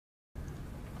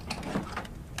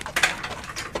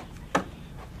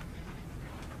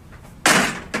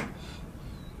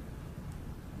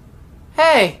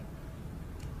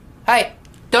Hey,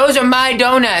 those are my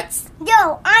donuts.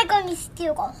 No, I'm going to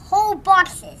steal the whole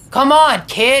boxes. Come on,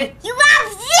 kid. You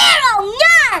have zero,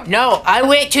 none. No, I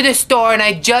went to the store and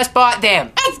I just bought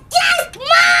them. It's just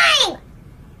mine.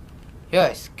 You're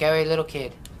a scary little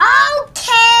kid.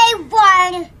 Okay,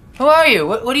 one. Who are you?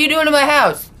 What are you doing in my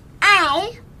house?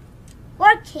 I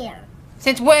work here.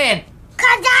 Since when?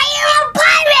 'Cause I am a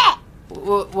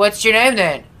pirate. What's your name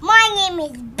then? My name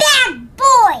is Bad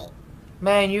Boy.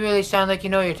 Man, you really sound like you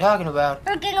know what you're talking about.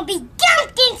 You're gonna be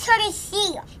dumped into the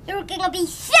sea. You're gonna be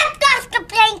shipped off the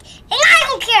plane, and I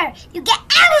don't care. You get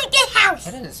out of this house.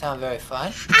 That doesn't sound very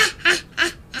fun.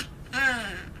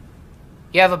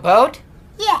 You have a boat?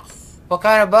 Yes, What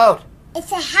kind of boat?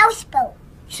 it's a houseboat.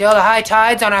 You sail the high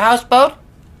tides on a houseboat?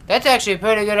 That's actually a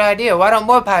pretty good idea. Why don't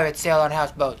more pirates sail on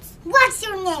houseboats? What's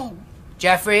your name?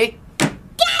 Jeffrey?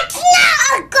 That's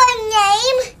not a good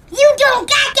name. You don't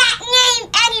got that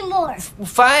name anymore.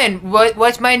 Fine.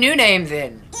 What's my new name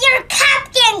then? You're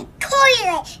Captain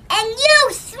Toilet, and you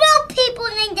throw people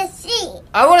in the sea.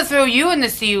 I want to throw you in the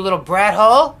sea, you little brat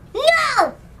hole.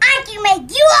 No! I can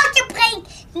make you off the plane,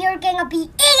 and you're gonna be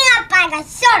eaten up by the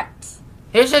sharks.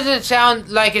 This doesn't sound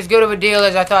like as good of a deal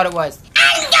as I thought it was.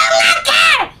 I don't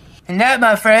care! And that,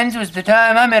 my friends, was the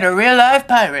time I met a real-life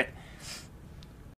pirate.